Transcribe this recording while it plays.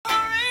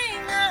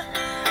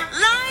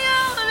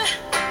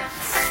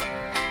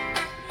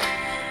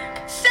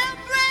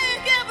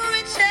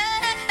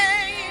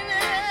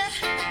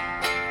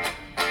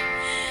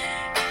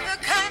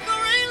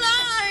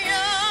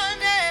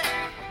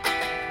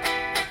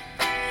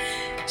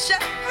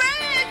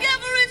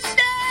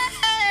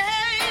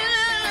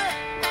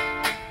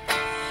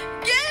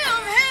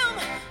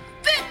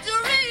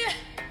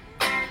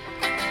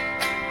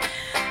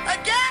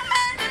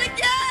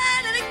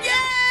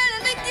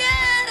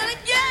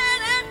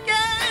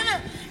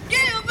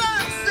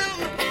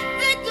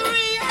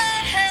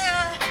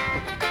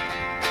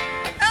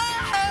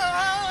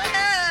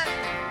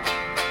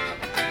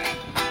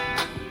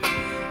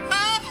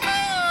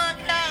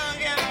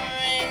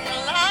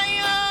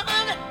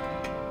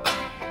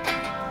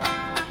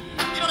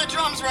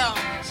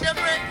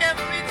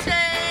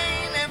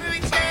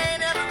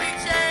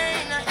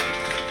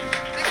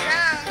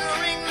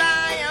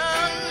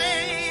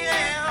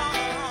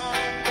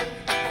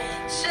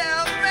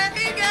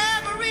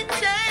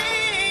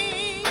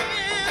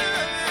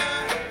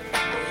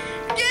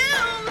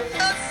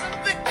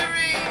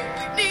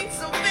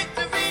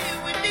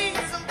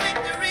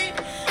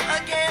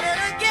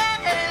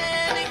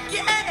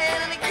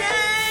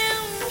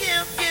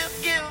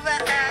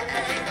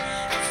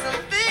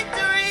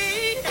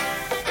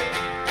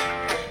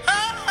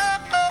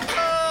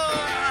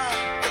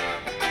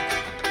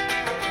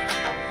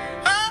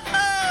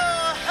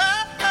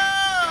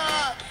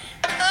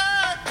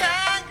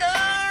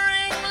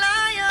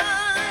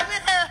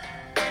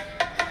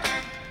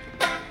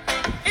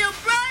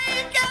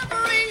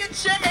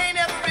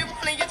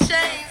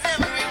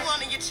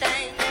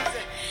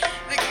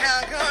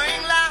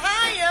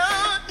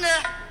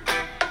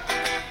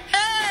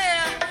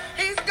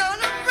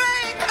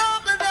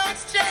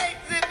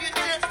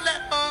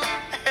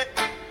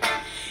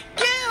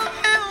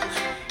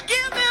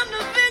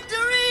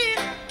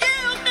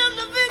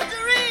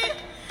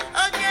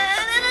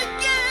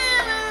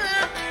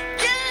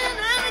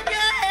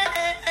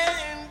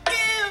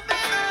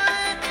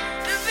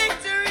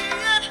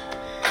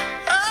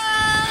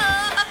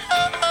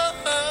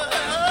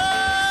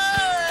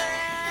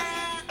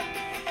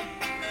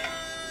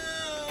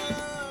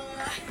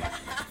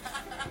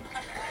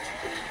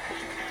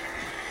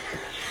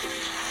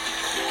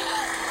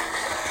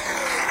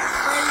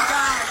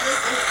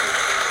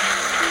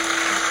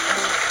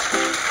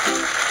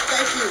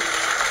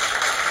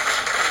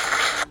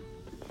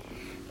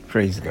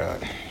Praise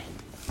God.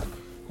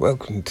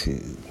 Welcome to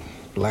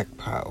Black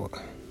Power.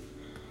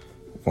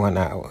 1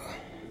 hour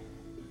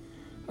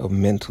of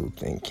mental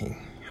thinking,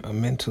 a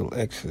mental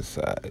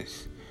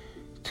exercise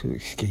to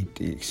escape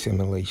the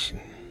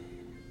assimilation.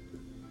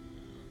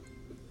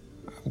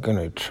 I'm going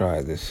to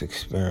try this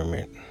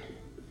experiment.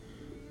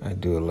 I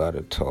do a lot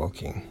of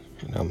talking,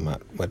 and I'm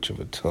not much of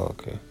a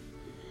talker.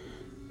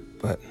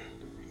 But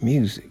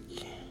music,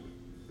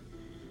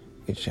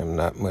 which I'm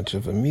not much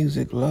of a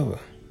music lover,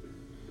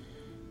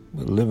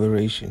 but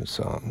liberation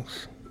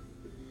songs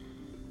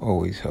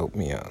always help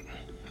me out.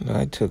 And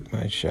I took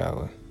my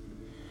shower,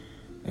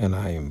 and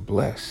I am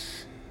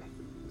blessed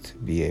to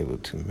be able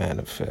to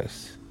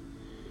manifest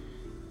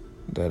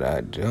that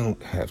I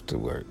don't have to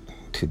work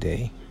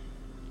today.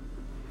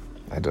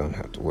 I don't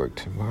have to work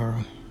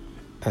tomorrow.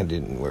 I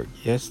didn't work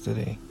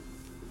yesterday.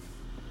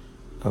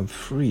 I'm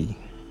free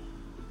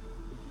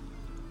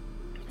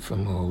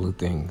from all the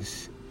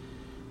things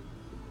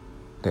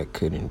that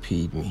could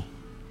impede me.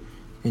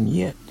 And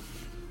yet,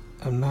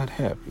 I'm not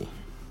happy.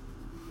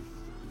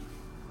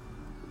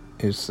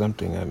 It's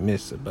something I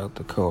miss about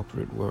the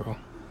corporate world,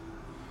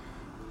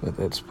 but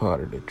that's part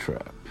of the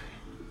trap.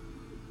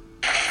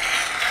 Freedom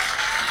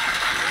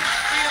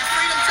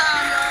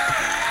time, y'all.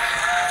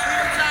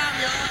 Freedom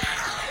time, y'all.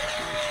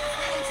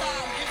 Freedom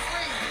time, get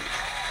free.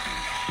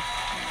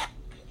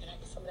 Can I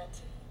get some of that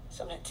tea?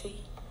 Some of that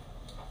tea?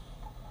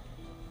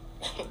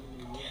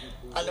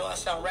 I know I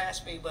sound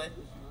raspy, but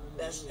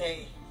that's,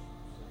 hey.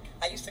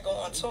 I used to go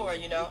on tour,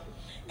 and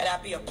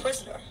I'd be a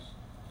prisoner.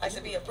 I used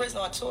to be a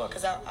prisoner on tour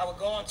because I would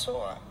go on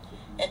tour.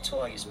 And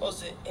tour, you're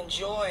supposed to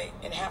enjoy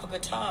and have a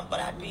good time, but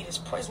I'd be this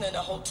prisoner in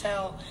a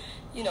hotel,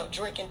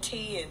 drinking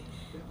tea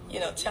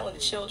and, telling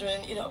the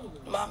children,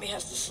 mommy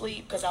has to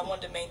sleep because I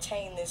wanted to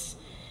maintain this,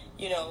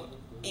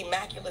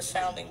 immaculate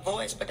sounding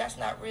voice, but that's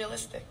not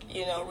realistic.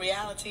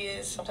 Reality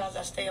is sometimes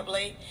I stay up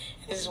late,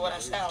 and this is what I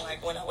sound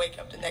like when I wake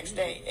up the next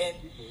day. And,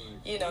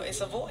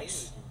 it's a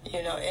voice,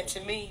 and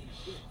to me,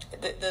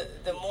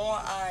 the more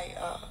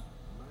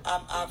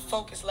I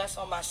focus less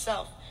on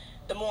myself,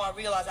 the more I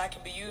realize I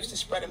can be used to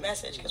spread a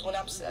message. Because when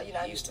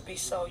I used to be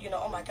so,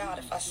 oh my God,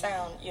 if I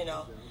sound,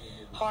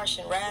 harsh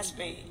and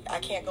raspy, I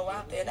can't go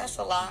out there. And that's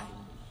a lie.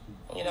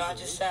 I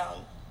just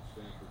sound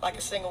like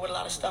a singer with a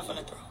lot of stuff in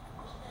the throat.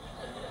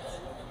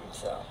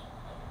 So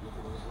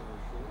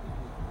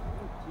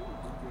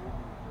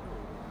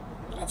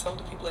I told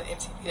the people at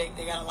MTV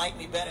they gotta like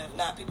me better. If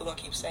not, people gonna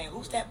keep saying,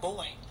 "Who's that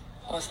boy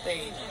on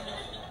stage?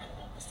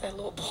 It's that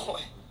little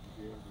boy."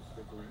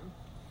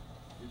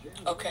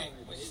 Okay,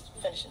 we're just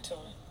finishing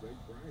tuning.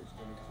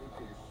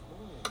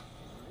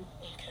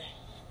 Okay.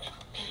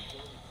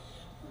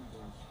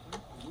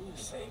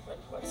 Let's see,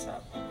 what's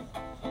up?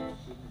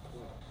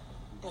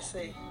 Let's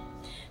see.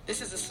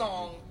 This is a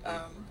song,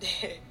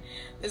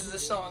 this is a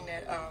song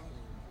that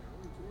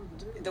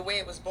the way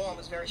it was born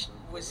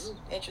was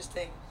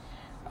interesting.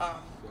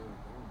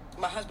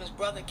 My husband's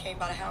brother came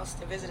by the house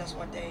to visit us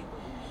one day,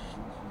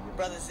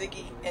 Brother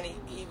Ziggy, and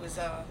he was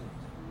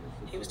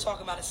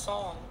talking about a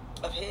song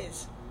of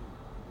his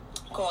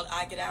called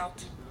 "I Get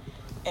Out,"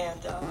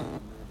 and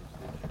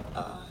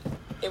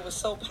it was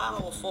so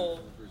powerful,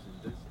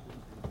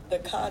 the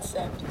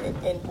concept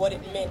and what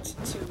it meant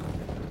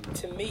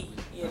to me,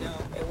 you know,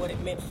 and what it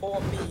meant for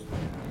me.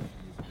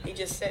 He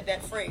just said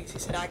that phrase. He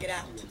said, "I get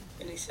out,"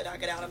 and he said, "I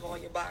get out of all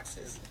your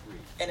boxes,"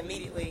 and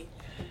immediately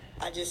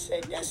I just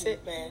said, "That's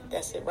it, man.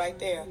 That's it right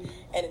there."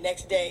 And the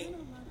next day,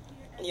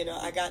 you know,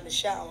 I got in the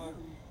shower,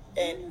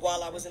 and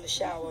while I was in the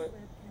shower,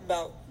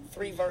 about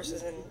 3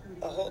 verses and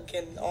a hook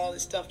and all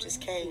this stuff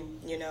just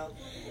came, you know.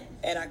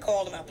 And I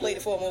called him. I played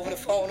it for him over the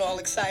phone, all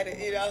excited.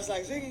 You know, I was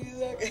like,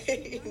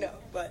 you know.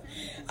 But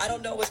I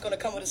don't know what's going to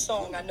come with the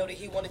song. I know that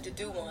he wanted to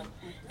do one,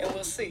 and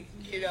we'll see,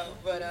 you know.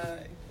 But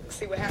we'll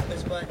see what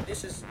happens. But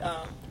this is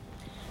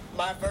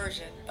my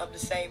version of the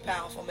same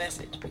powerful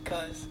message,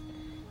 because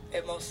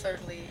it most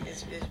certainly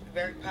is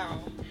very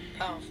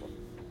powerful.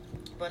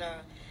 But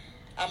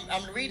I'm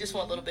going to read this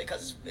one a little bit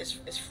because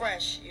it's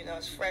fresh, you know.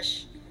 It's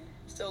fresh,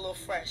 still a little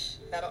fresh.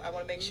 I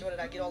want to make sure that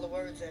I get all the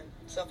words in.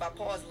 So if I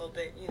pause a little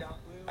bit, you know,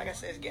 like I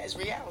said, it's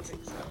reality.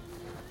 So.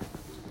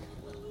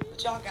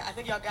 But I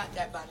think y'all got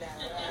that by now.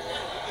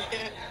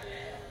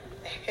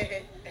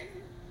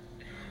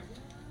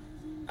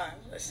 All right,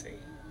 let's see.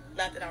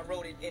 Not that I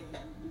wrote it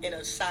in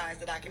a size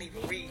that I can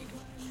even read.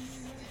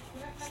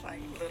 It's like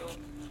little,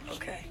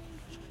 okay.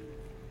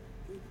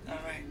 All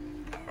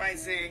right,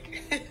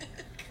 Zig.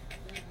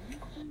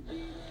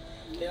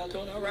 Y'all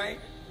doing all right?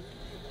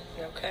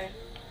 You okay?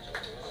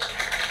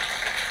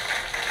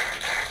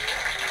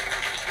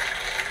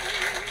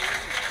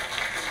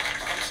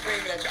 I'm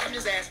screaming at you. I'm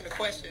just asking a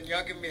question.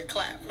 Y'all give me a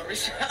clap for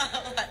it.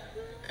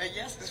 A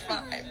yes is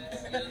fine.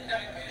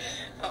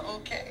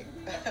 Okay.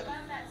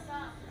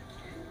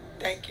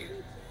 Thank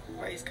you.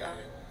 Praise God.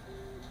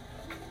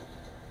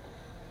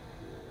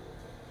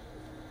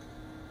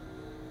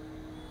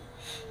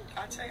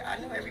 I tell you, I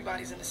know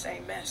everybody's in the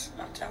same mess.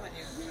 I'm telling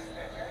you.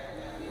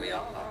 We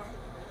all are.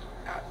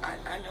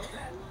 I know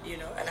that, you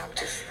know, and I'm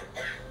just,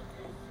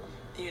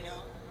 you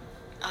know,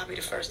 I'll be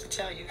the first to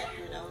tell you,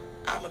 you know,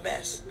 I'm a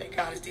mess, and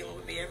God is dealing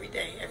with me every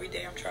day. Every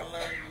day I'm trying to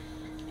learn,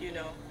 you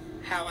know,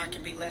 how I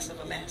can be less of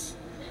a mess.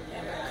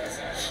 Because,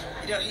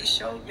 you know, he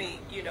showed me,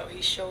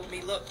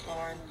 look,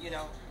 Lauren, you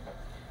know,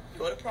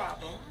 you're the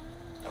problem,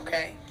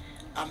 okay?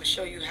 I'm going to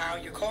show you how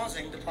you're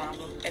causing the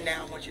problem, and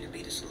now I want you to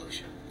be the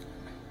solution.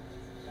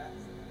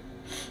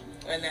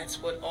 And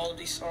that's what all of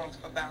these songs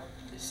are about,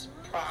 this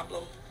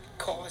problem,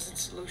 cause, and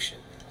solution.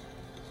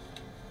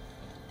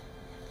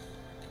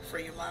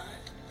 Free your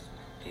mind.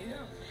 You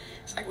know,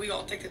 it's like we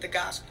all think that the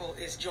gospel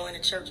is join a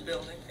church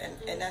building,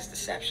 and that's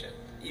deception,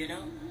 you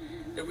know.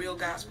 The real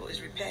gospel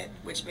is repent,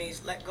 which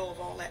means let go of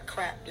all that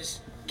crap that's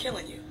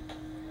killing you.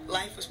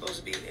 Life was supposed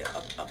to be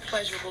a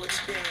pleasurable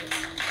experience,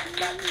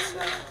 not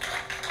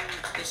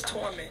this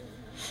torment,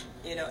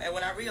 you know. And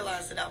when I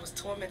realized that I was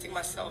tormenting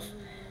myself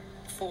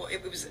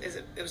it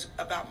was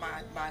about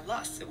my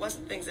lusts. It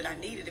wasn't things that I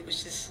needed. It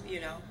was just,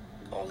 you know,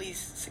 all these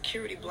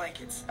security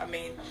blankets. I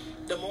mean,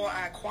 the more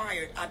I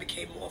acquired, I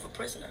became more of a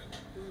prisoner.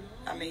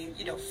 I mean,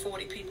 you know,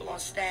 40 people on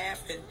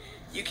staff, and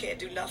you can't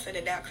do nothing,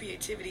 and now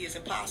creativity is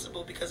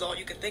impossible because all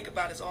you can think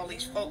about is all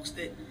these folks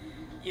that,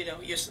 you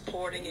know, you're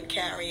supporting and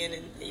carrying,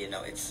 and, you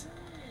know, it's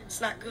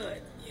not good.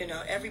 You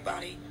know, every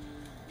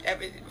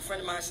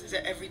friend of mine says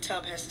that every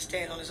tub has to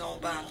stand on his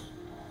own bottom,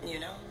 you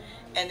know.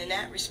 And in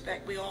that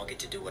respect, we all get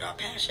to do what our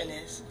passion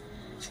is.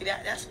 See,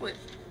 that's what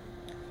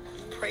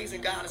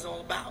praising God is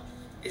all about.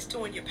 It's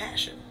doing your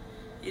passion.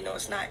 You know,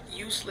 it's not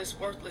useless,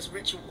 worthless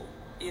ritual,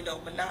 you know,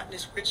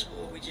 monotonous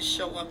ritual. We just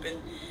show up and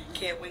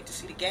can't wait to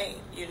see the game,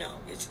 you know.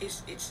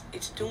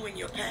 It's doing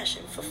your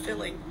passion,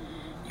 fulfilling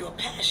your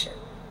passion,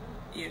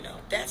 you know.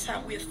 That's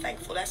how we're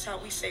thankful. That's how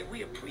we say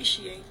we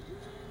appreciate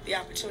the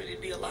opportunity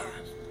to be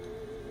alive,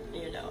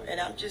 you know.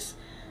 And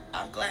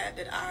I'm glad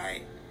that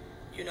I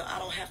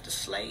don't have to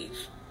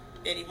slave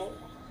anymore,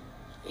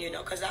 you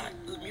know, because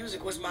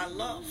music was my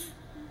love.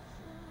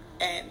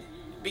 And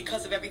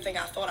because of everything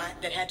I thought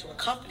that had to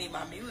accompany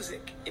my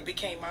music, it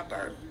became my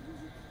burden.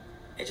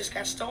 It just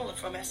got stolen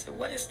from me. I said,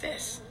 what is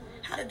this?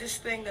 How did this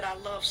thing that I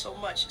love so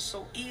much,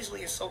 so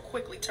easily and so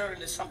quickly turn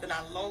into something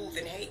I loathe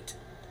and hate?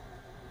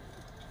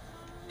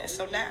 And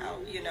so now,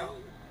 you know,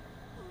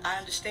 I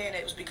understand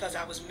it was because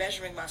I was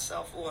measuring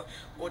myself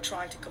or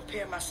trying to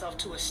compare myself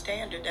to a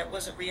standard that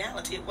wasn't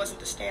reality. It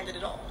wasn't the standard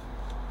at all.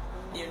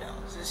 You know,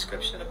 there's a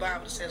scripture in the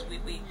Bible that says we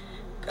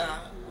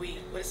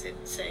what does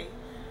it say?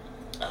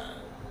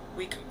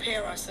 We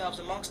compare ourselves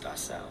amongst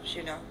ourselves,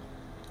 you know.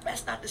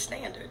 That's not the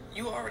standard.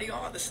 You already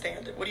are the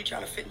standard. What are you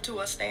trying to fit into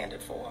a standard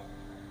for?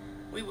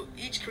 We were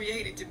each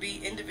created to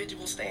be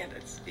individual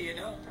standards, you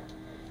know.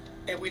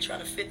 And we're trying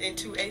to fit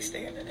into a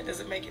standard. It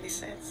doesn't make any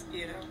sense,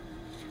 you know.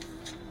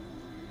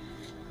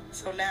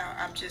 So now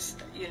I'm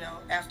just, you know,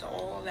 after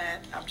all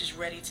that, I'm just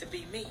ready to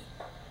be me.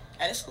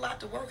 And it's a lot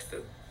to work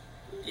through.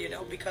 you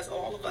know, because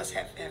all of us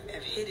have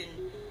hidden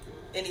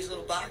in these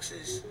little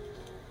boxes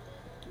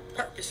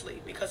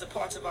purposely because of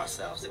parts of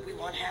ourselves that we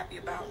weren't happy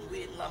about and we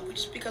didn't love,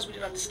 just because we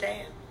didn't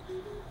understand,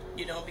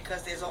 you know,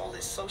 because there's all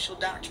this social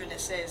doctrine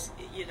that says,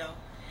 you know,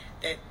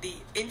 that the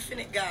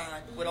infinite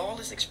God with all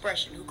this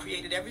expression who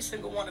created every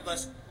single one of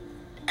us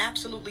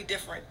absolutely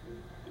different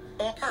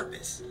on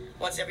purpose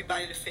wants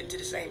everybody to fit into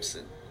the same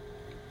suit.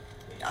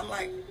 I'm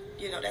like,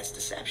 you know, that's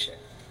deception.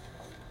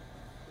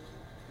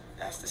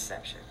 That's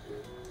deception.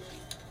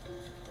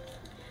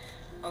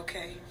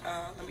 Okay,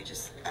 let me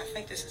just, I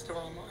think this is the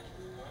wrong one.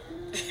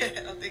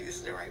 I don't think this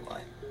is the right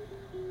one.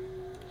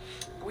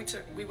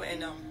 We were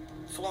in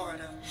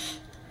Florida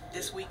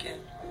this weekend,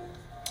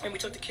 and we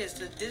took the kids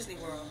to Disney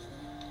World,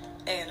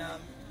 and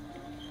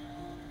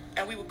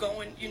we were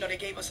going, you know, they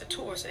gave us a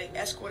tour, so they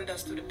escorted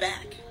us through the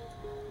back.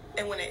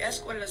 And when they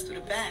escorted us through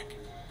the back,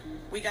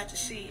 we got to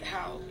see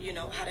how, you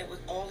know, how there was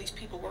all these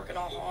people working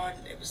all hard,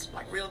 and it was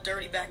like real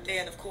dirty back there,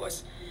 and of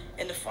course,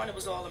 in the front it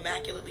was all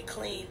immaculately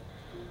clean.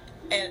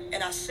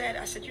 And I said,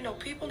 you know,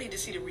 people need to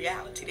see the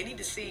reality. They need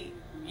to see,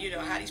 you know,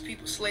 how these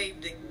people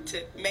slaved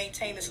to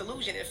maintain this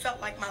illusion. It felt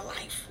like my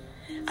life.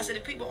 I said,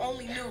 if people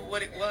only knew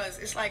what it was,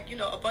 it's like, you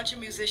know, a bunch of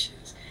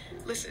musicians,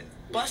 listen,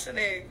 busting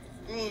their,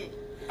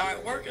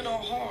 working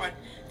all hard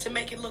to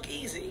make it look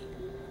easy.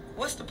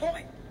 What's the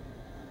point?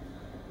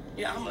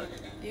 Yeah, I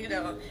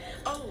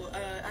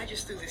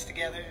just threw this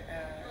together.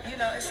 You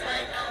know, it's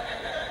like,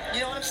 you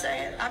know what I'm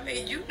saying? I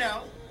mean, you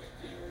know,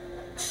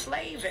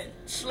 slaving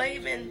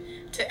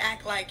to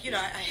act like, you know,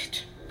 I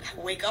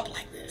wake up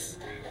like this.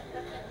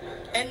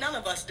 And none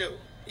of us do,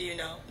 you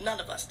know, none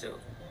of us do.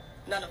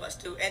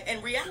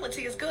 And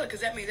reality is good,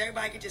 because that means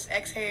everybody can just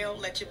exhale,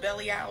 let your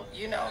belly out,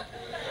 you know,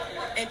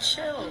 and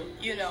chill,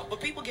 you know. But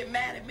people get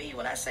mad at me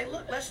when I say,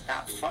 look, let's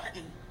stop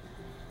fronting.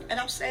 And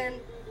I'm saying,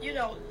 you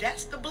know,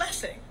 that's the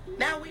blessing.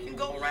 Now we can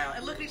go around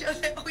and look at each other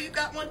and say, oh, you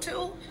got one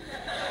too?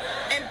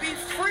 And be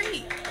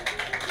free.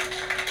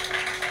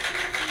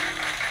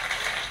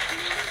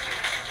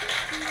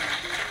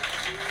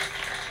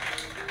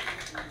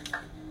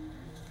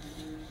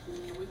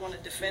 We want to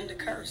defend the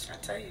curse, I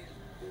tell you.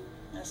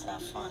 That's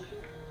not fun.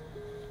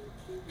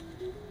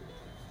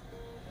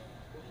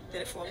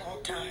 Did it for a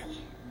long time.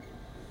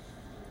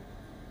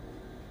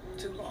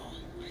 Too long.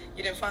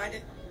 You didn't find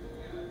it?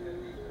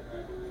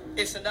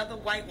 It's another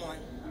white one,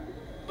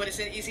 but it's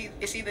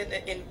either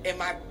in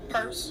my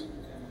purse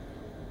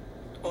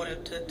or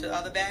the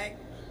other bag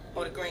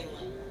or the green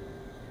one.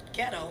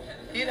 Ghetto.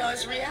 You know,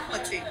 it's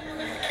reality.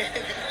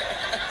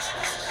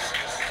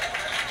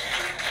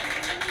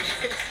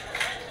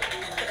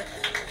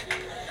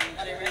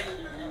 Are they ready?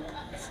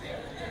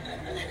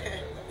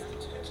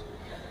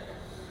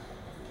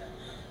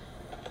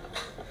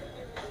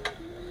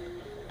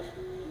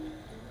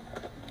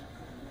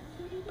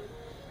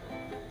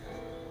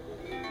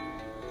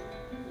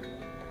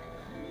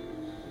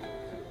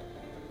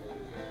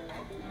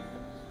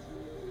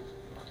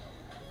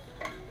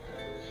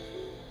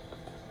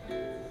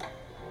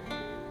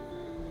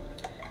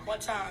 One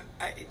time,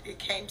 it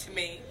came to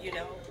me, you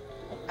know,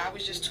 I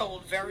was just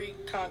told very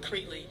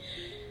concretely,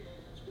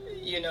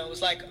 you know, it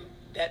was like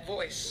that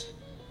voice,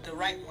 the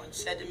right one,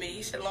 said to me,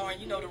 he said, Lauren,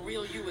 you know, the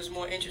real you is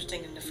more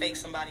interesting than the fake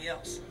somebody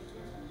else.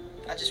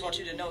 I just want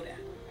you to know that.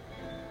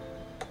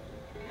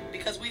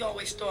 Because we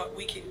always thought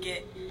we could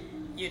get,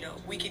 you know,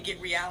 we could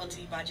get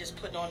reality by just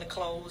putting on the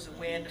clothes and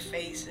wearing the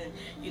face and,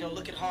 you know,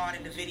 looking hard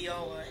in the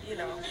video or, you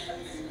know.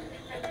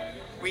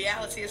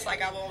 Reality is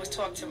like I've always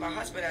talked to my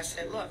husband. I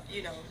said, look,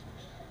 you know,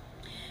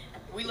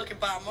 we look at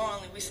Bob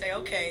Marley and we say,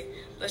 okay,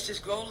 let's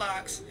just grow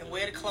locks and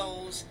wear the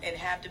clothes and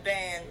have the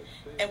band.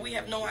 And we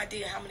have no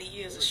idea how many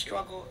years of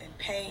struggle and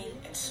pain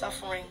and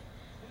suffering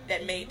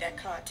that made that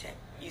content.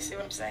 You see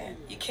what I'm saying?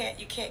 You can't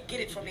get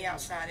it from the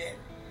outside in.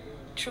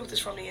 Truth is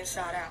from the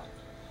inside out.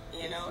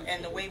 You know,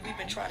 and the way we've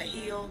been trying to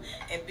heal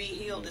and be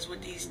healed is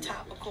with these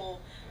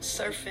topical,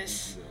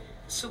 surface,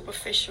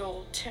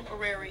 superficial,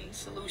 temporary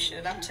solutions.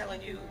 And I'm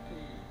telling you,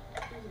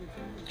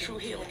 true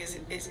healing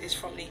is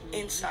from the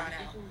inside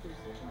out.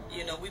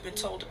 You know, we've been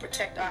told to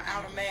protect our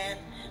outer man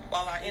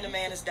while our inner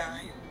man is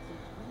dying.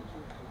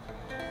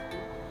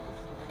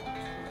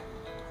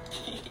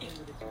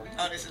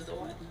 Oh, this is the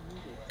one?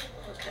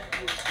 Okay.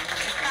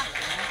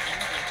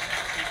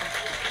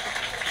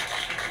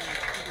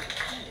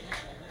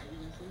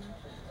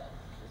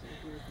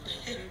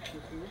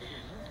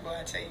 Boy,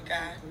 I tell you,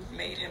 God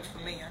made him for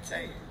me, I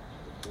tell you.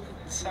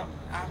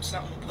 I'm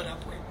something to put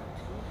up with.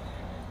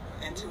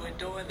 And to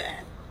endure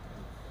that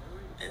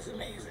is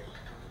amazing.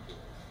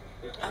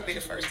 I'll be the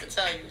first to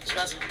tell you,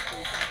 trust me.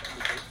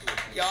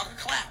 Y'all can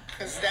clap,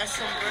 because that's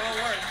some real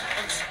work.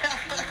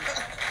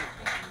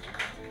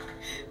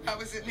 I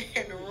was in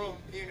the room,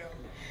 you know,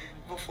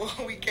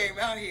 before we came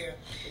out here.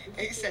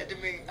 And he said to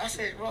me, I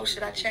said, Rose,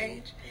 should I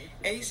change?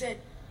 And he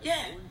said,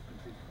 yeah.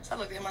 So I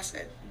looked at him, I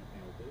said,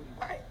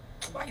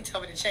 why you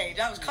tell me to change?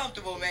 I was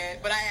comfortable, man,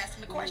 but I asked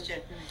him the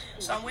question.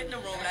 So I went in the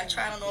room and I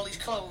tried on all these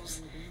clothes.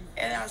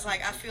 And I was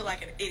like, I feel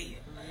like an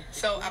idiot.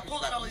 So I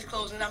pulled out all these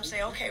clothes and I'm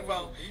saying, okay,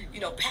 Ro,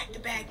 pack the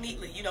bag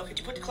neatly. Could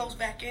you put the clothes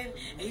back in?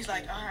 And he's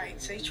like, all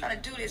right. So he's trying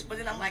to do this, but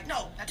then I'm like,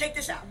 no, now take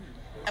this out.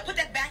 Now put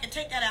that back and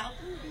take that out.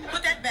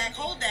 Put that back,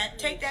 hold that,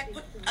 take that,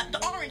 put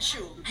the orange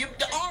shoe.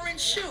 The orange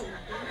shoe. So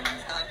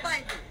I'm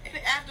like, and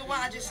after a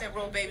while I just said,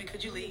 Ro, baby,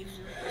 could you leave?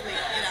 Please,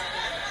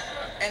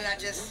 And I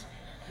just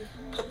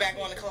put back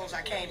on the clothes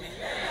I came in.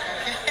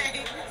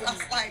 Okay? I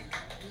was like,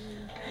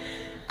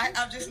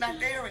 I'm just not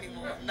there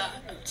anymore. I'm not.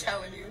 I'm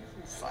telling you.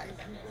 It's like,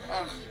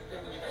 oh.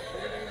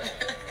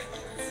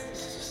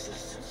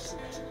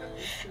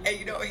 And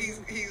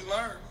he's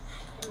learned.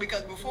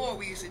 Because before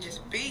we used to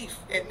just beef,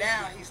 and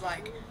now he's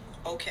like,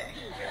 okay.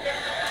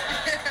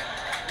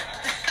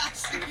 I'll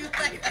see you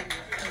later.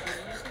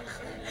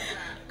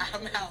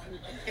 I'm out.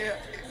 Yeah.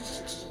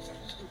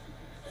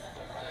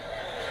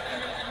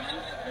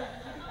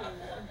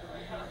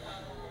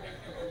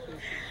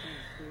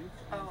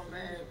 Oh,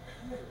 man.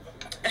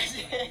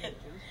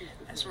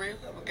 That's real.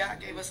 God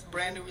gave us a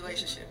brand new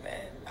relationship,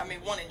 man. I mean,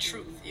 one in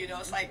truth.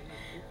 It's like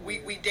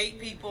we date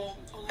people.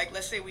 Like,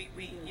 let's say we're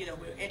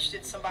interested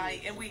in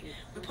somebody, and we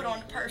put on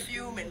the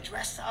perfume and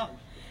dress up,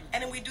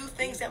 and then we do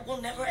things that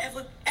we'll never,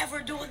 ever, ever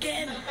do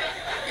again.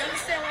 You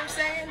understand what I'm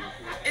saying?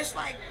 It's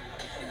like,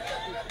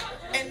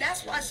 and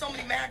that's why so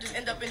many marriages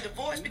end up in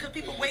divorce, because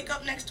people wake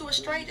up next to a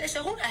stranger. They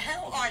say, who the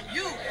hell are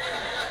you? What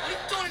are you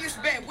doing in this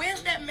bed?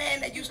 Where's that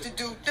man that used to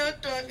do dun,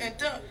 dun, and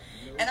dun?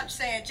 And I'm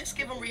saying, just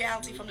give them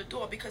reality from the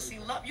door, because see,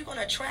 love, you're going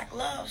to attract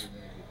love,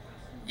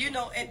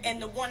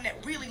 and the one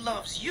that really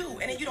loves you.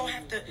 And then you don't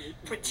have to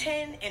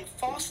pretend and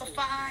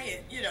falsify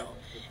and,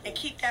 and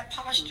keep that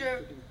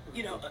posture,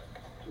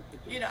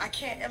 I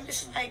can't, I'm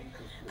just like,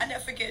 I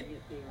never forget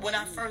when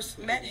I first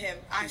met him,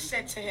 I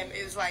said to him,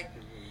 it was like,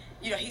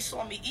 he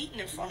saw me eating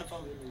in front of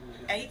him.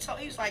 And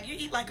he was like, you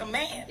eat like a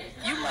man.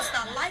 You must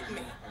not like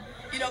me.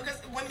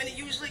 Because women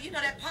usually,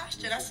 that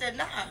posture. And I said,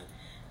 nah.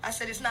 I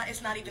said, it's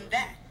not even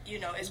that,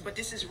 but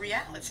this is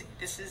reality.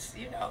 This is,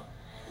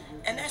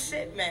 and that's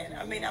it, man.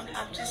 I mean, I'm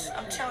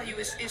telling you,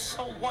 it's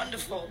so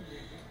wonderful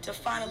to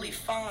finally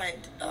find,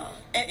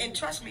 and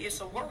trust me, it's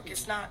a work.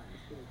 It's not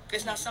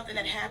something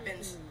that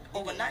happens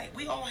overnight.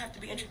 We all have to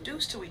be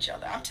introduced to each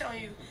other. I'm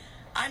telling you,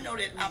 I know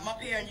that I'm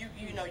up here and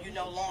you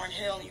know Lauryn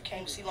Hill, and you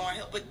came to see Lauryn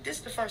Hill, but this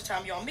is the first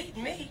time y'all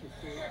meeting me.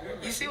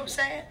 You see what I'm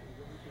saying?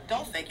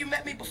 Don't think you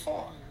met me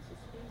before.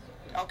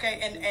 Okay,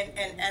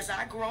 and as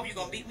I grow, you're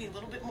gonna meet me a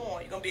little bit more.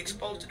 You're gonna be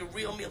exposed to the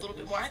real me a little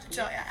bit more. I had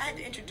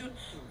to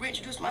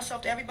reintroduce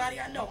myself to everybody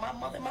I know, my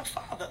mother and my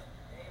father.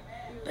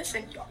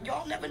 Listen,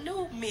 y'all never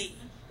knew me.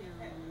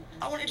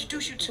 I want to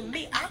introduce you to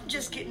me. I'm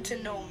just getting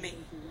to know me.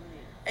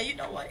 And you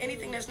know what?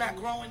 Anything that's not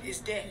growing is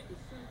dead.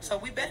 So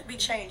we better be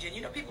changing.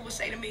 People would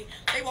say to me,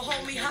 they will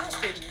hold me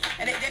hostage.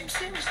 And they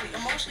seriously,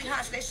 emotionally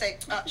hostage. They say,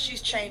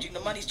 she's changing.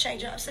 The money's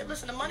changing. I said,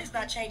 listen, the money's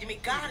not changing me.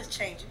 God is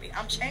changing me.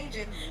 I'm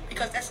changing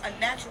because that's a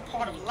natural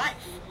part of life.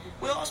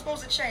 We're all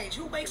supposed to change.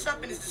 Who wakes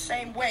up and is the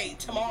same way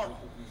tomorrow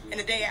and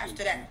the day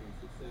after that?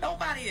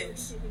 Nobody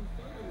is.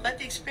 Let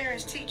the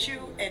experience teach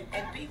you and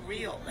be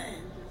real,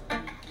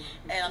 man.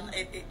 And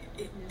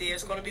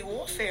there's going to be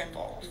warfare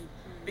involved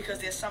because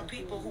there's some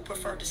people who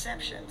prefer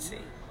deception, see.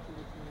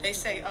 They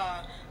say,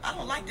 I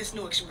don't like this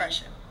new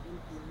expression.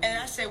 And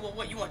I say, well,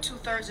 what, you want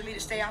 2/3 of me to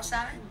stay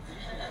outside?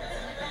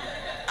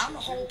 I'm a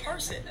whole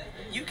person.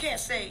 You can't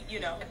say,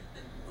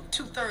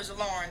 2/3 of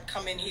Lauren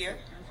come in here.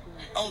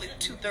 Only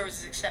 2/3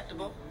 is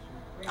acceptable.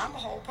 I'm a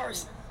whole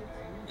person,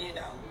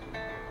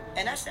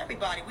 And that's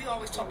everybody. We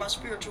always talk about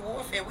spiritual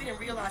warfare. We didn't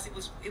realize it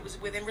was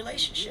within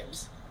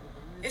relationships.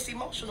 It's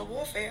emotional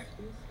warfare.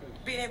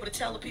 Being able to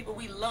tell the people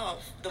we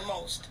love the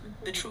most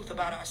the truth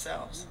about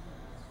ourselves.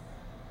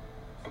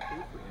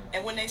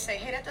 And when they say,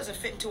 hey, that doesn't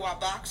fit into our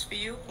box for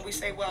you, and we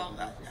say, well,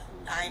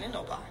 I ain't in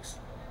no box.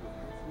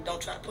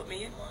 Don't try to put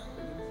me in one.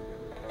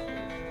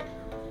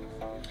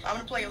 I'm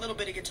going to play a little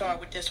bit of guitar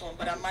with this one,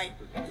 but I might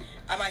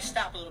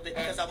stop a little bit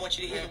because I want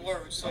you to hear the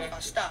words. So if I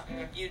stop,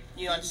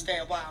 you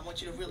understand why. I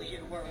want you to really hear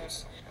the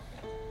words.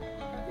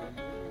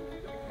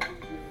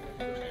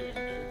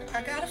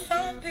 I gotta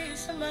find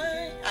peace of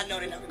mind. I know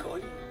they're not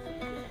recording.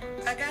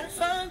 I gotta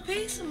find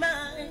peace of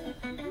mind.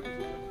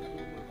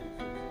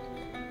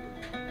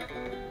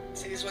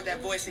 See, this is what that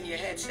voice in your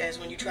head says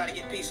when you try to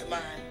get peace of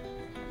mind.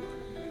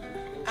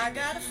 I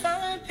gotta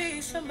find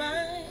peace of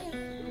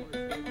mind.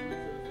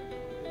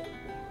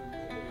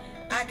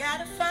 I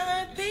gotta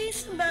find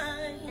peace of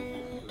mind.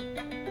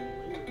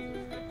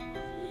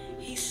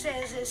 He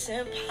says it's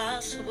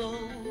impossible,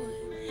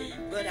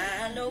 but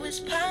I know it's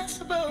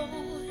possible.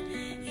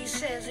 He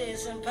says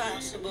it's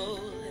impossible,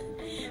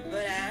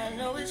 but I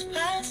know it's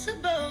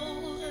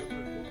possible.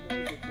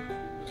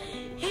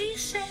 He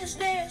says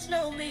there's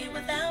no me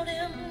without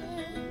him.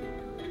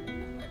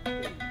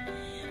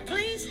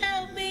 Please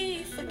help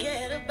me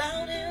forget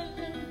about him.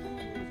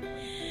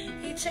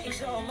 He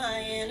takes all my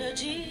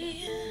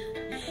energy,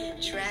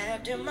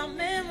 trapped in my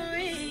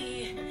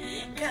memory,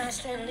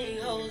 constantly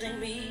holding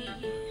me,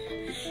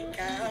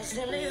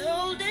 constantly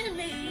holding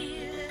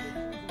me.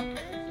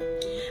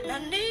 I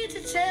need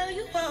to tell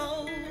you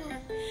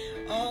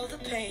all the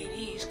pain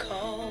he's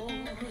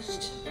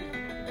caused.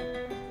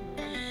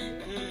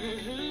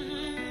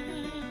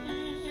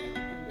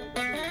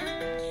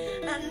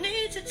 I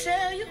need to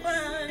tell you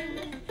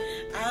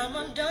I'm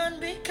undone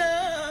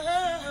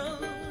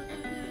because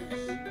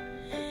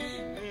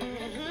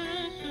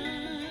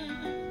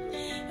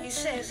he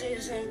says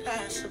it's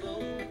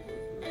impossible,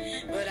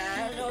 but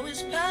I know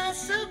it's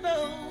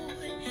possible.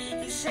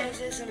 He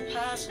says it's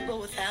impossible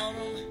without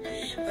him,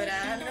 but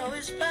I know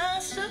it's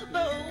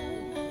possible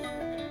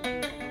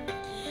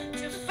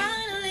to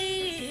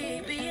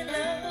finally be in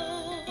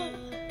love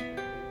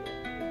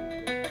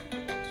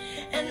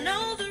and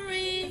know the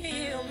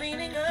real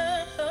meaning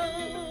of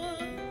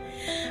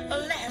a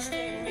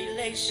lasting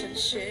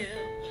relationship,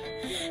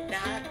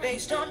 not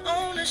based on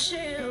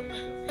ownership.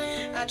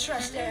 I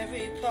trust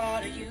every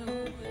part of you,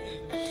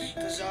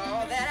 'cause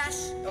all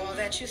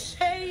that you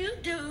say you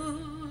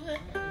do.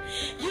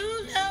 You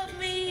love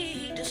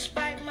me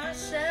despite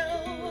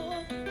myself.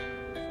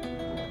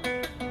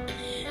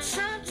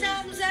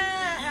 Sometimes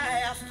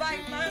I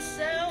fight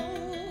myself.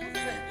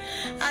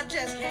 I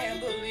just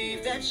can't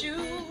believe that you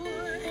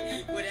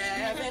would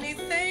have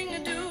anything to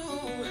do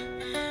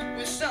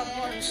with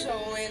someone so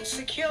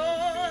insecure,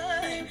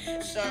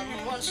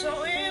 someone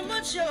so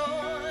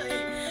immature.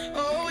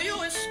 Oh, you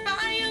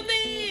inspire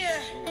me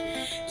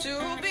to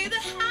be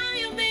the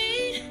higher me.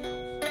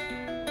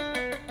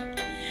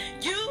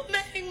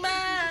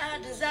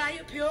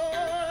 Pure.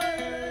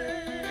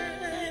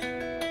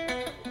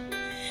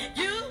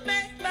 You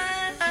make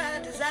my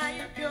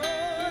desire pure.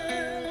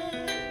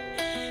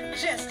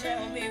 Just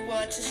tell me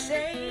what to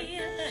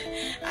say.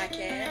 I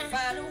can't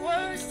find the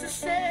words to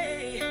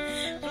say.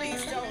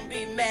 Please don't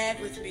be mad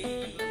with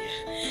me.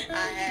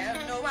 I have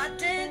no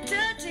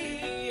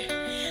identity.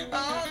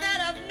 All that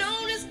I've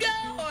known is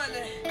gone.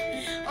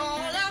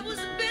 All I was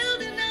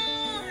building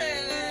on.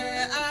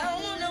 I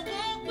wanna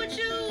walk with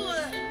you.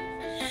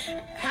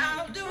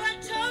 How do I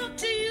talk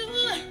to you?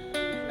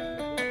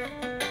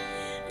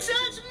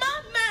 Touch my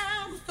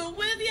mouth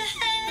with your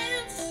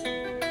hands.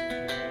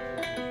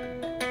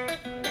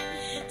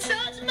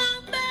 Touch my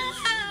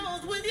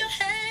mouth with your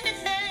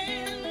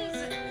hands.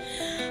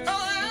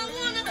 Oh, I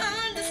wanna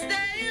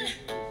understand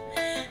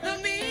the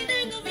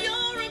meaning of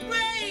your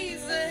embrace.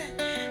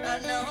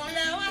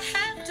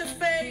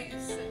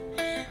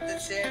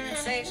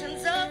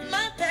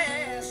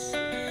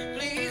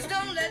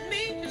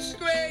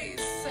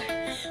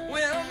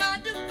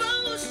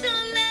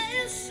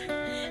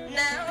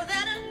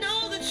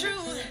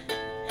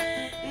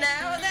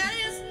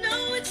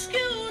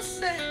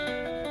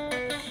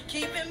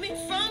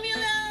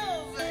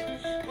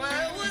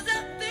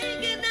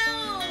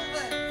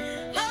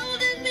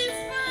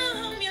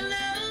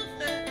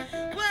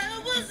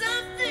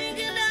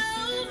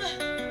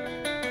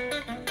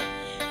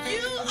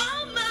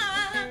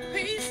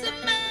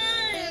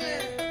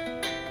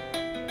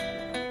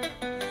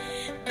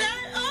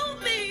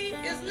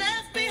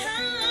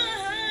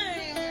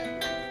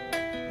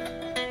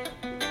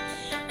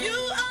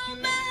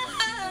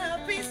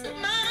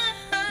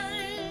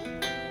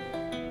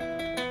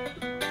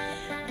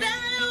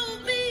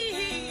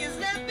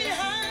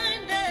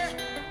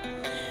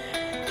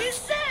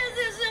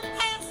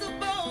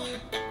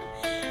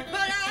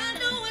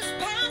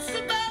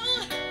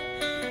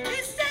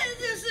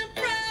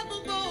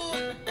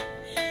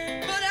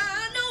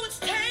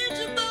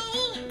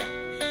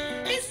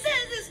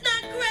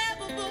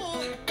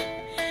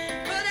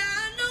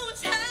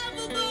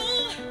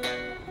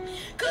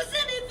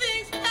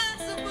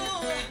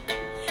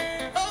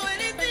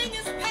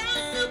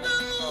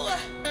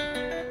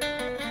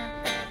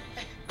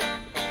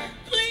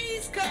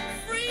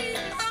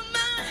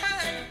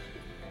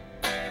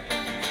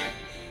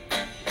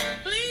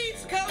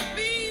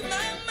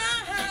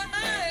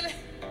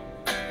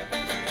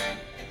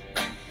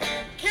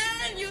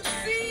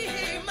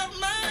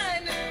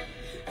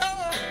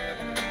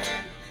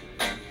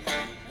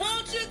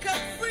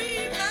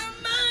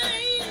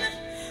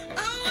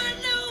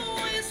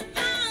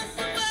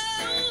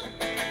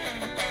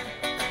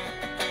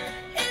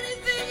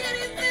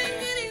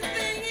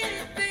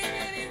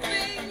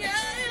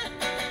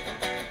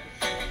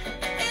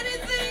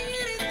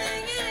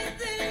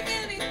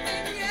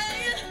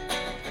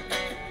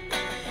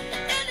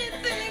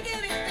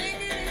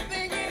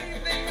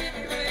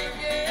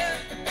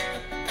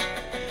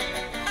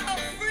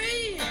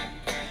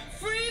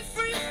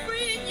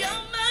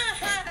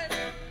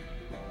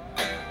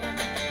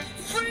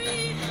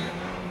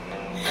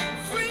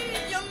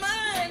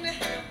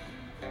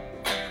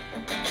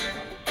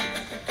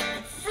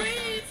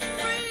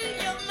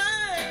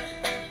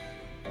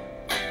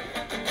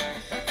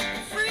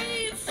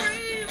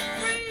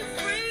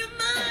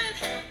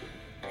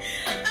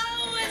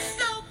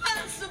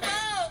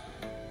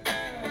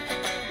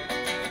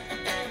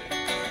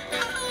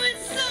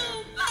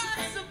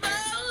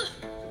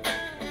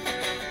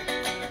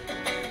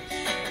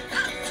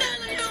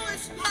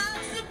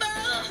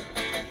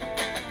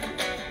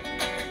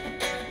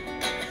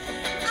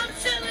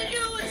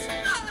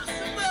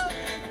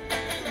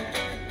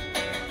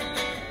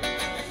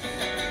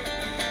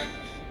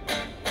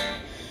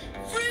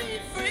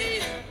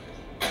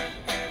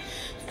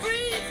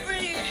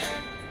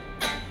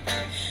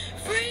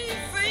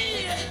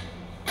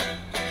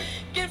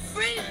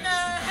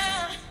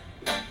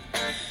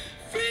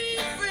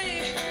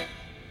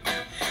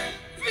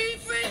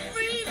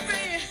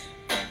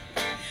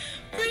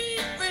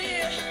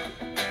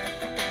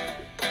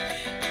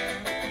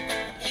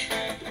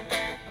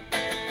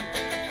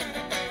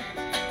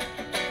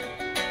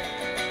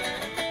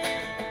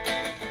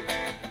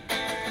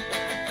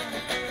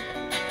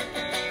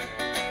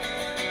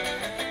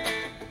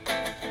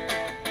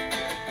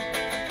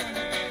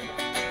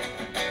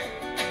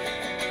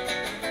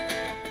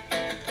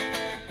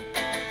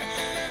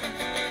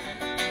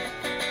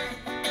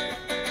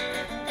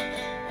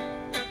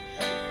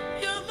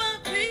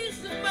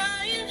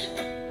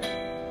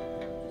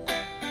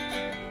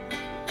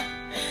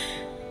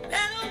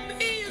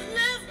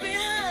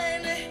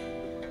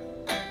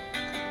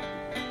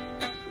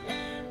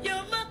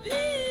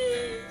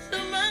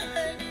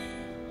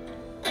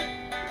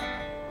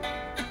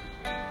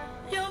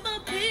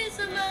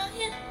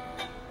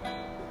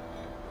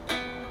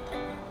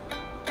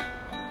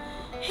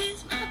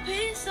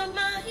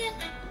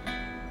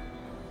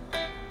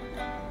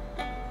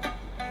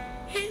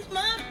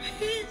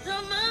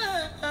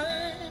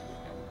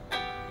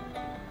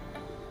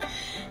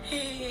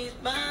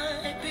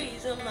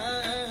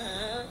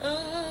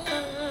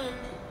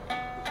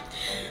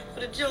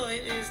 a joy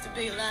it is to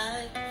be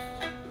alive.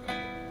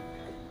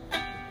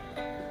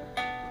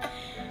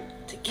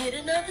 To get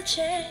another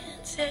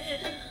chance,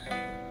 yeah.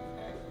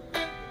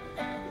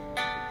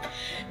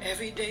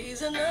 Every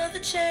day's another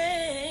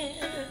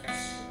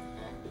chance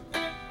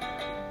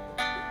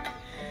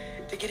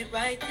to get it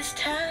right this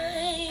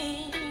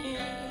time.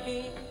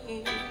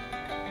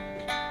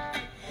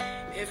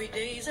 Every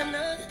day's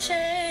another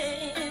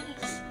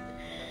chance.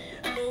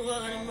 Oh,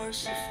 what a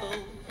merciful,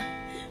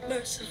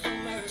 merciful,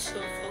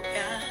 merciful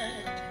God.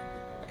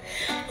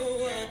 Oh,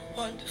 what a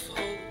wonderful,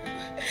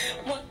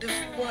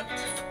 wonderful,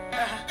 wonderful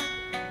God.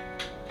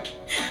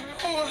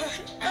 Oh,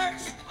 what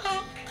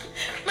merciful,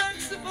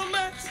 merciful,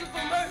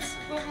 merciful,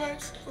 merciful,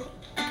 merciful.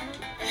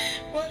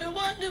 What a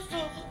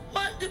wonderful,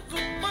 wonderful,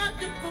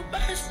 wonderful,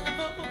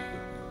 merciful.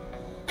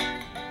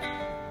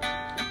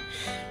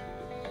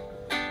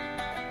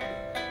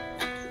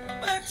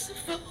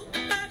 Merciful,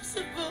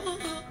 merciful,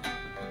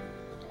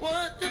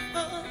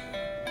 wonderful.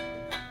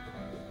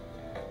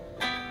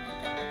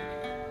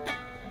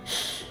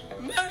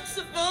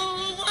 Merciful,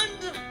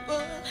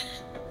 wonderful.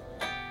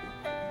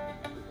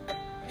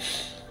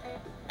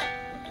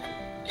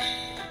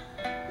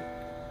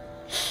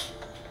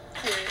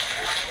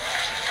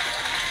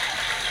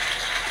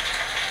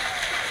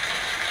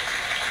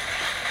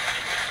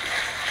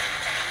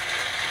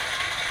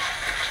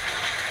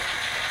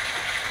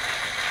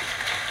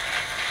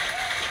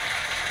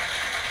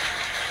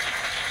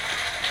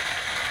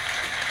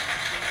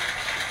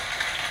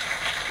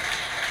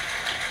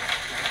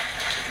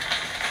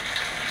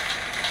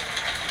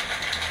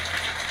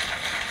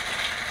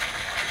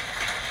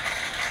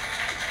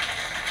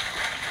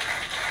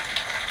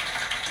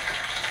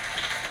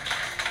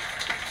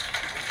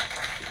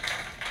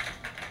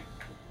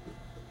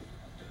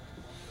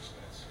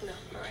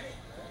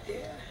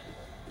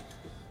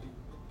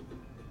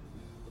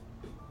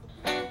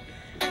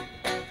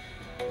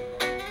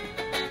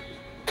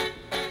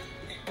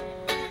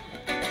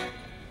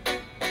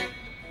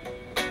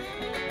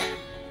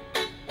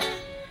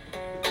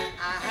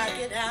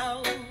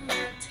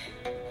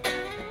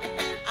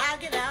 I'll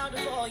get out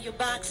of all your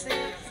boxes.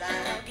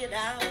 I'll get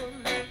out.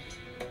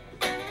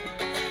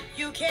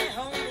 You can't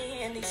hold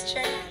me in these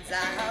chains.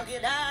 I'll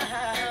get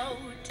out.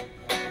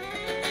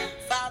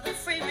 Father,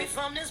 free me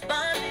from this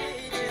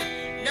bondage.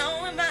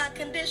 Knowing my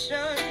condition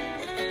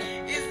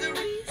is the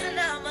reason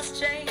I must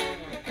change.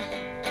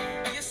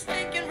 Your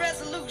stinking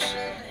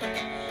resolution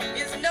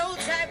is no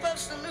type of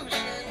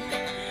solution,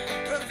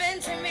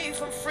 preventing me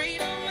from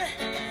freedom,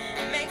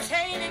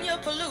 maintaining your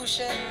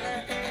pollution.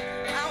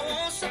 I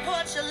won't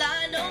support your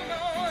lie no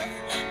more.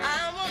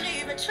 I won't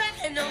even try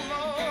no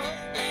more.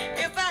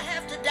 If I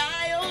have to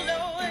die, oh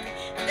Lord,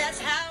 that's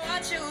how I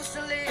choose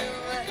to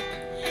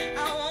live.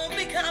 I won't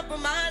be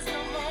compromised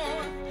no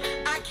more.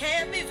 I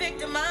can't be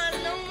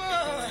victimized no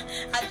more.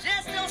 I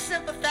just don't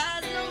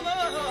sympathize no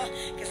more.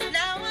 'Cause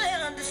now I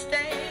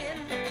understand.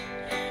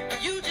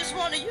 You just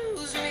want to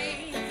use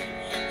me.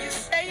 You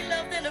say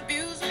love then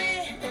abuse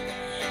me.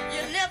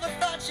 You never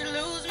thought you'd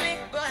lose me.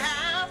 But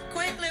how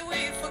quickly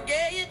we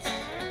forget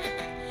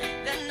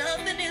that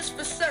nothing is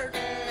for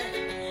certain.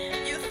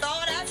 You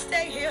thought I'd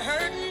stay here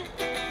hurting.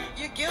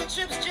 Your guilt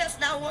trip's just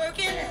not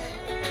working,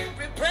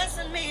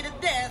 repressing me to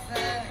death.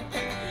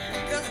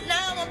 'Cause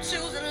now I'm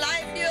choosing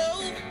life, yo.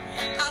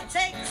 I'll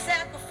take the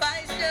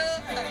sacrifice, yo.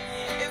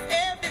 If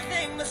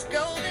everything must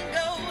go, then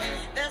go.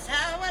 That's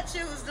how I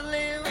choose to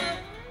live.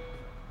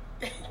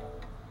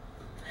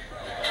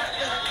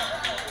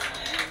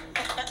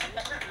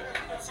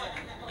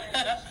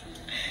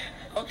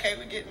 Okay,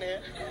 we're getting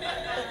there.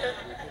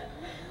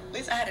 At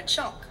least I had a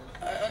chunk.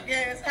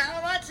 Okay, it's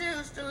how I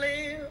choose to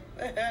live.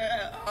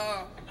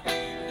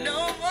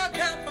 No more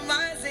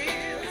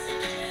compromises.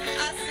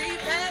 I see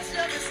past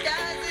your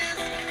disguises,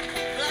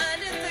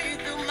 blinding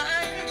through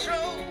mind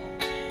control,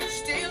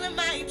 stealing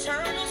my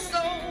eternal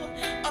soul,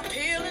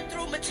 appealing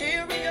through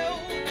material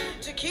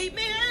to keep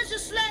me as your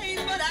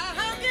slave. But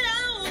I'll get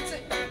out.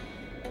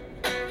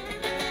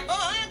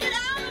 Oh, I'll get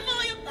out of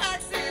all your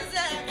boxes.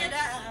 I'll get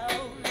out.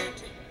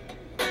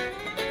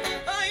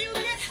 Oh, you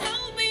can't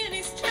hold me in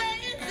these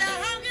chains.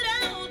 I'll get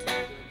out.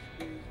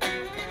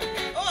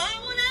 Oh, I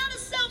want out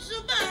of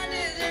social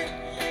bondage,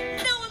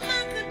 knowing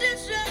my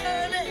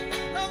condition.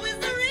 Oh, is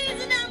the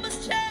reason I must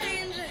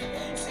change.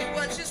 See,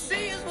 what you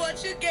see is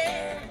what you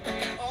get.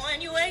 Oh,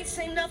 and you ain't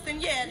seen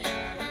nothing yet.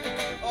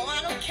 Oh,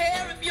 I don't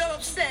care if you're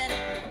upset.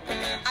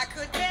 I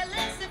could care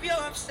less if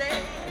you're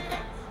upset.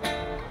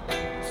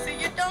 See,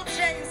 you don't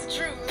change the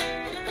truth,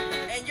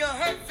 and your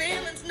hurt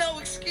feelings no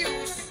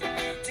excuse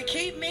to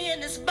keep me in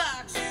this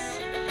box.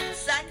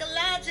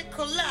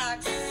 Psychological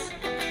locks,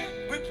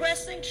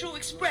 repressing true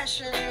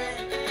expression,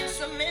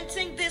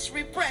 cementing this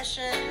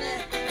repression,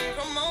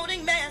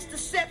 promoting mass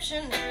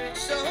deception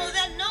so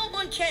that no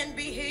one can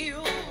be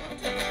healed.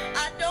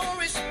 I don't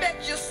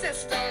respect your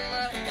system.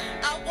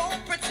 I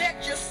won't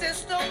protect your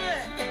system.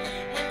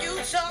 When you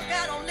talk,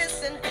 I don't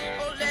listen.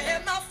 Oh,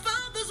 let my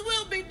Father's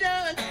will be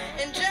done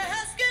and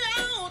just get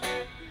out.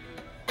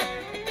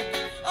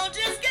 Oh,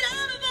 just get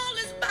out of all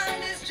this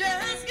bondage.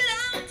 Just get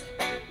out.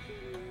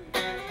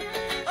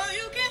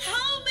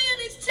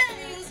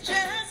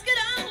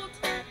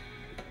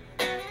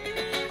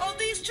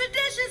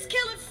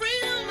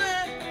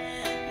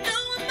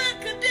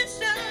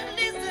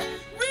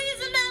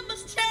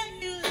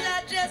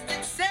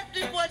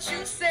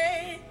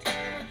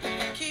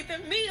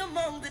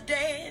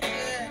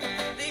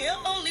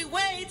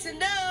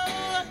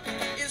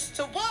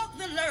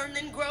 then learn,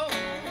 then grow.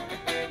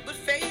 But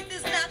faith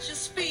is not your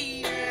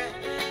speed,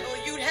 or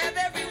you'd have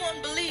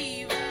everyone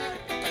believe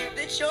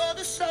that you're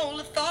the sole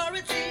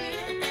authority.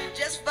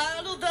 Just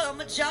follow the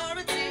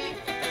majority,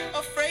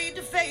 afraid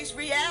to face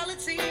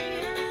reality.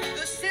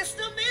 The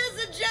system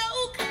is a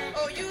joke,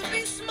 or you'd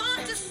be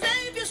smart to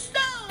save your soul,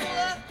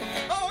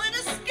 and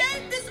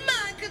escape this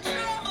mind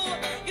control.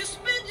 You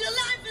spend your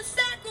life in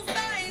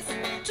sacrifice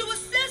to a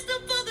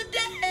system for the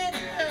dead.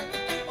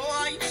 Or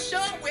are you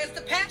sure where's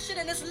the passion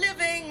in this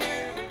living?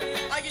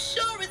 Are you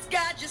sure it's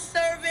God you're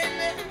serving?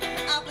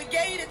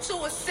 Obligated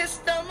to a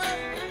system,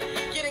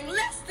 getting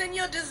less than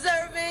you're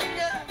deserving.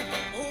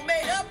 Who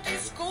made up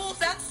these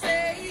schools, I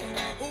say?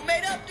 Who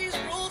made up these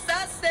rules,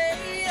 I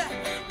say?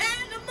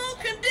 Animal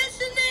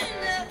conditioning,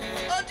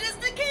 or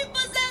just to keep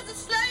us as a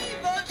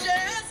slave, or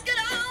just get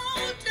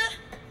out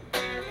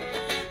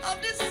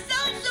of this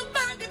social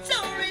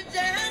purgatory,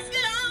 just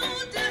get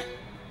out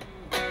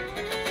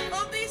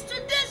of these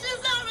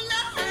traditions are a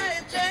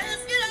lie,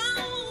 just get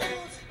out.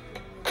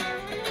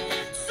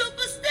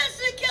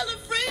 Superstition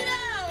killing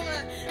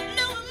freedom,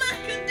 knowing my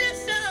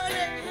condition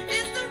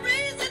is the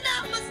reason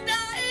I must die.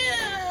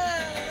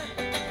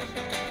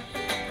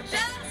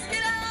 Just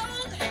get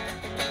out,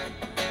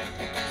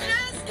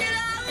 just get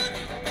out,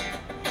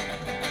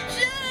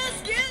 just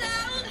get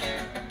out.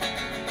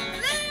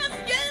 Let's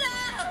get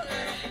out,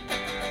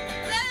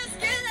 let's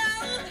get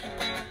out.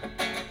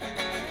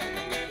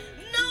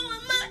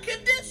 Knowing my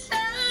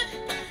condition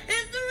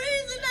is the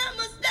reason I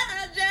must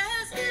die.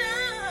 Just get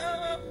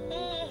out.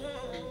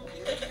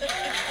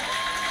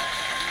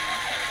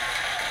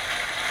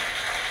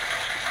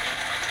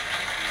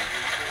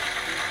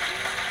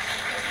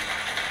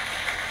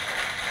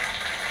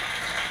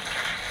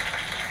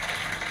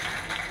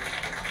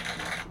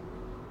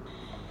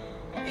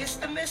 It's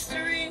the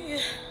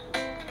mystery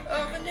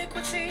of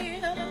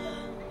iniquity.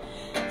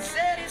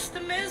 Said it's the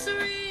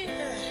misery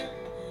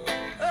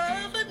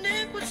of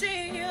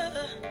iniquity.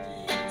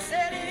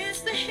 Said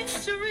it's the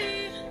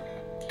history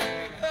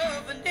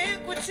of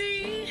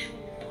iniquity.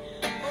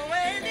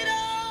 When it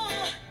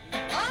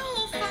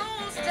all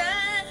falls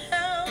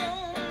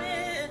down,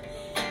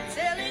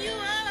 telling you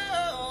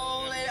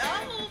all, it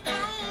all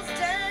falls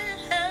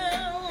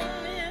down.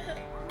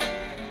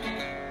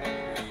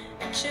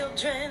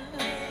 Children,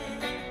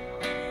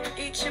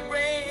 eat your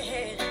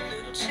bread,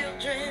 little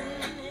children.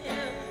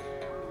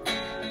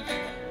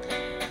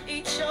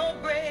 Eat your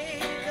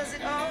bread, 'cause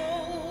it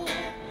all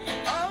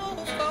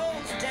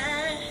falls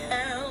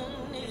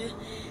down.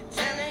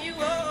 Telling you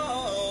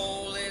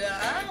all, it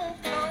all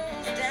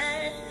falls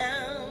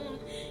down.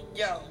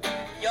 Yo,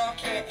 y'all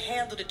can't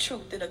handle the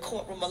truth in a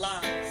courtroom of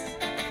lies.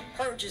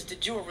 Purges the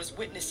jurors,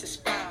 witnesses,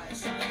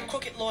 spies.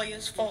 Crooked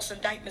lawyers, false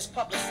indictments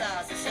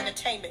publicized. It's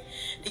entertainment,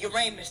 the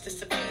arraignments, the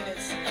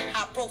subpoenas.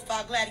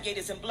 High-profile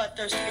gladiators in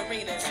bloodthirsty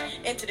arenas.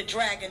 Enter the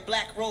dragon,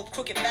 black robe,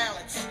 crooked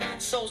balance.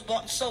 Souls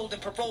bought and sold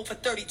and paroled for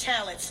 30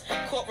 talents.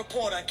 Court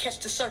reporter, catch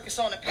the circus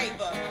on the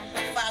paper.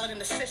 File it in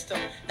the system,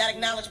 not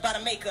acknowledged by the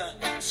maker.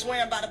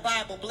 Swearing by the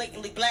Bible,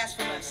 blatantly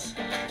blasphemous.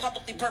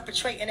 Publicly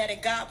perpetrating that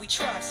in God we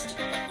trust.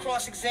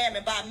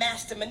 Cross-examined by a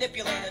master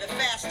manipulator, the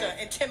faster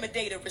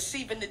intimidator,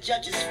 receiving the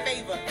judge's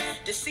favor.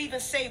 Deceiving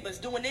sabers,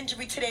 doing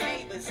injury to their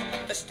neighbors.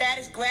 For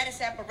status, gratis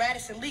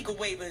apparatus, and legal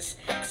waivers.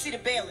 See the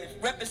bailiff,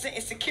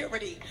 representing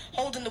security.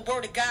 Holding the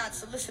word of God,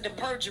 soliciting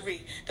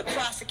perjury. The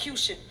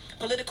prosecution,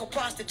 political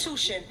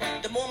prostitution.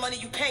 The more money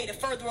you pay, the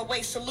further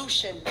away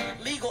solution.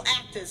 Legal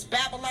actors,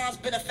 Babylon's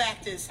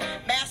benefactors.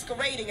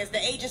 Masquerading as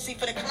the agency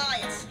for the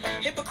clients.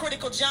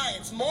 Hypocritical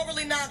giants,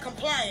 morally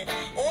non-compliant.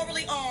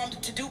 Orally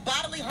armed to do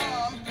bodily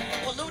harm.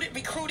 Polluted,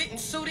 recruited, and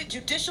suited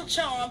judicial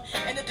charm.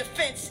 And the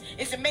defense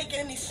isn't making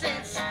any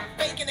sense.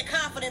 Faking the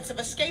confidence of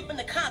escaping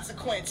the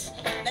consequence.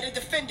 That a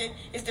defendant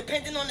is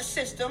dependent on the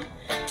system.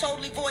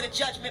 Totally void of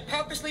judgment,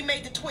 purposely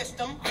made to twist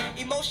them.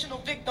 Emotional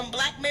victim,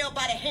 blackmailed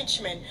by the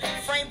henchmen.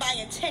 Framed by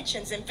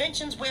intentions,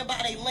 inventions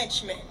whereby they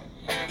lynchmen.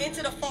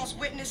 Into the false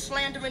witness,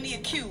 slandering the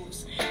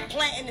accused.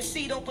 Planting the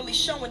seed, openly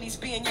showing he's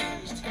being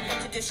used.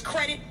 To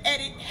discredit,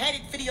 edit,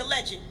 headed for the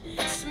alleged.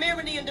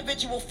 Smearing the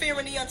individual,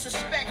 fearing the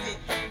unsuspected.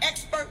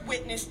 Expert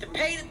witness, the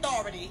paid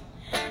authority.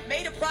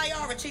 Made a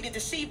priority to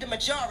deceive the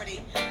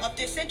majority of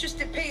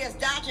disinterested peers,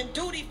 dodging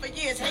duty for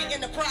years,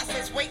 hating the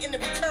process, waiting to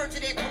return to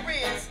their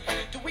careers.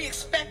 Do we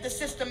expect the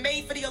system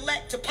made for the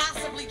elect to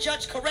possibly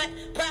judge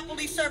correct,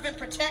 properly serve and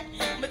protect?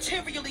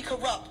 Materially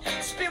corrupt,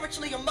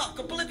 spiritually amok,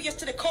 oblivious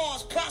to the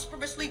cause,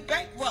 prosperously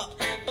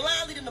bankrupt,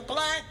 blindly to the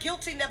blind,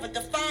 guilty never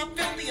defined,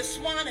 filthy as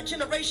swine, a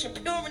generation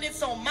pure in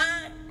its own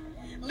mind.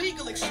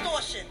 Legal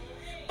extortion,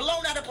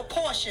 blown out of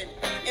proportion,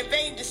 in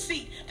vain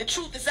deceit, the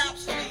truth is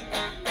obsolete.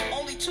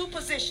 Only two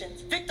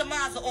positions,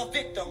 victimizer or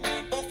victim.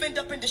 Both end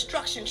up in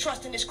destruction,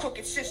 trusting this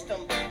crooked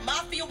system.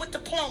 Mafia with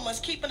diplomas,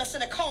 keeping us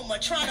in a coma,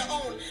 trying to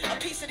own a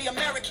piece of the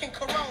American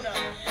corona.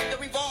 The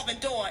revolving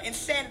door,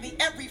 insanity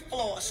every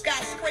floor.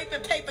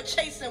 Skyscraping, paper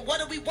chasing, what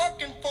are we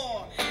working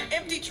for?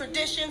 Empty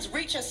traditions,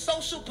 reaching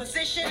social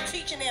position,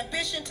 teaching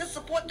ambition to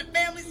support the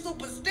family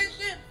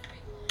superstition.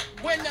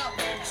 When the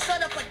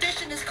son of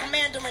perdition is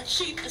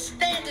commander-in-chief, the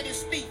stand at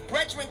his feet,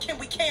 brethren, can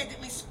we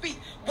candidly speak?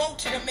 Woe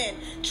to the men,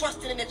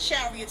 trusting in the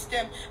chariots,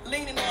 them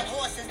leaning on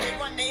horses, they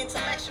run their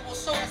intellectual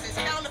sources,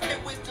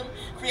 counterfeit wisdom,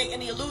 creating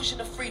the illusion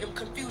of freedom,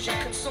 confusion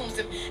consumes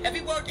them.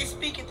 Every word they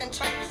speak it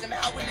interprets them,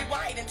 outwardly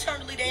white,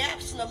 internally they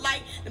absent of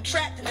light, them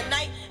trapped in the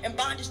night, and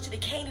bondage to the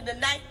cane of the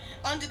night,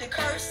 under the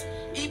curse,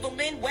 evil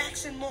men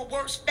waxing more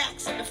worse,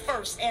 facts in the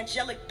first,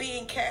 angelic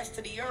being cast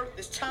to the earth,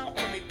 it's time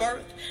for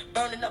rebirth,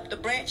 burning up the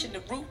branch and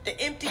the root, the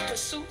empty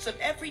pursuits of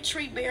every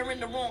tree bearing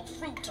the wrong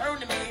fruit, turn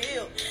to me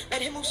ill.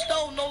 Let him who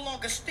stole no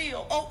longer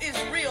steal. Oh,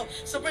 Israel,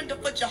 surrender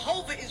for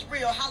Jehovah is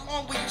real. How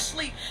long will you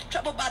sleep?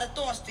 Troubled by the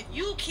thoughts that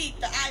you keep,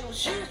 the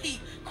idols you heap,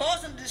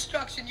 causing the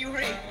destruction you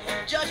reap.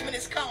 Judgment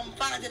is come,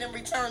 find it and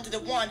return to the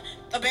one.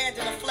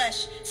 Abandon the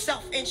flesh,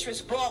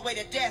 self-interest, Broadway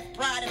to death,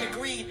 pride and the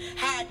greed,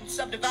 hiding,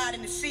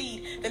 subdividing the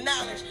seed. The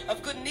knowledge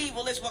of good and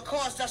evil is what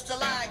caused us to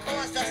lie,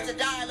 caused us to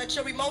die. Let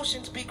your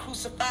emotions be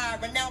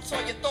crucified, renounce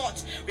all your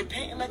thoughts,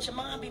 repent and let your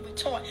mind be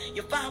retaught.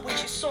 You find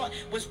what you sought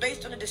was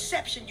based on a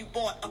deception you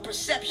bought, a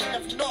perception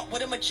of naught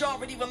where the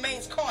majority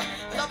remains caught.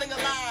 Loving a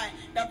lie,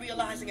 not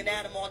realizing an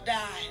atom or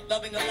die.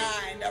 Loving a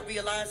lie, not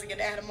realizing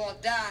an atom or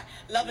die.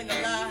 Loving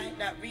a lie,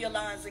 not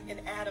realizing an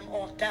atom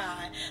or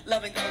die.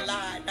 Loving a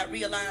lie, not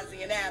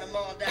realizing an atom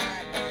or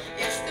die.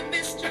 It's the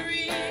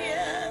mystery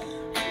of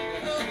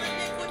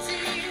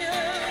iniquity.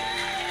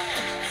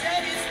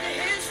 That is the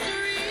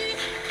history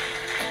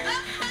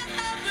of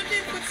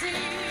iniquity.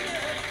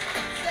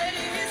 That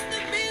is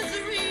the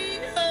misery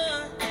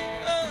of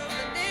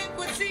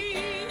iniquity.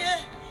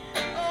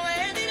 Oh,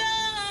 and it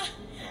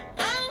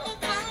all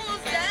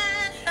falls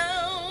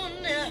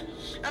down.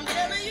 I'm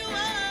telling you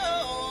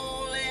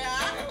all, it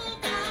all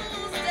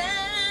falls down.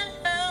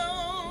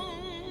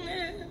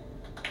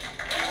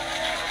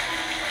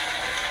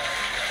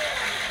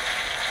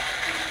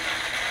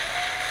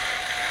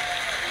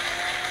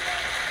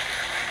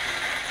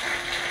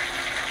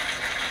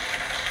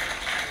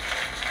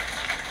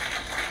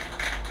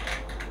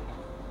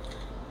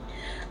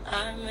 I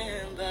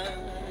remember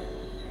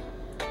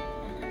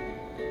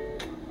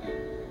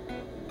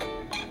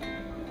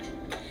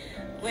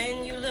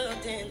when you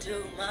looked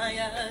into my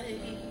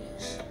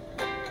eyes,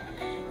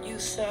 you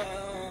saw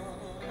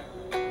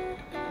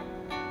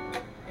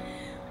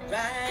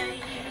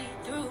right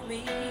through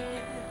me.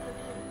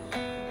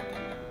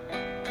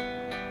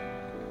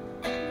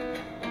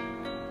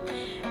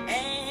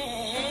 And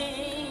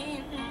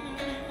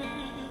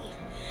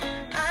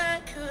I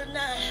could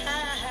not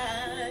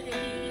hide.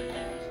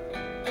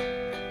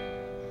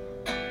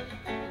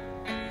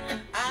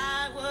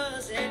 I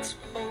was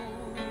exposed,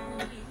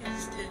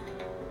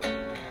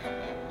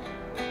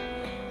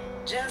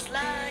 just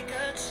like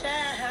a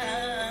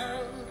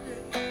child.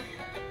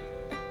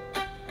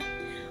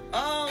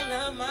 All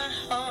of my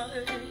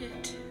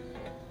heart,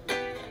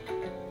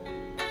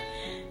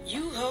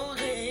 you hold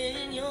it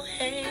in your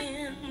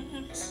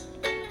hands.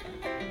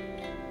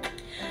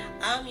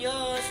 I'm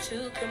yours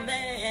to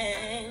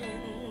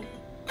command.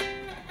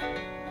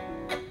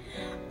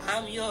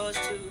 I'm yours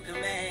to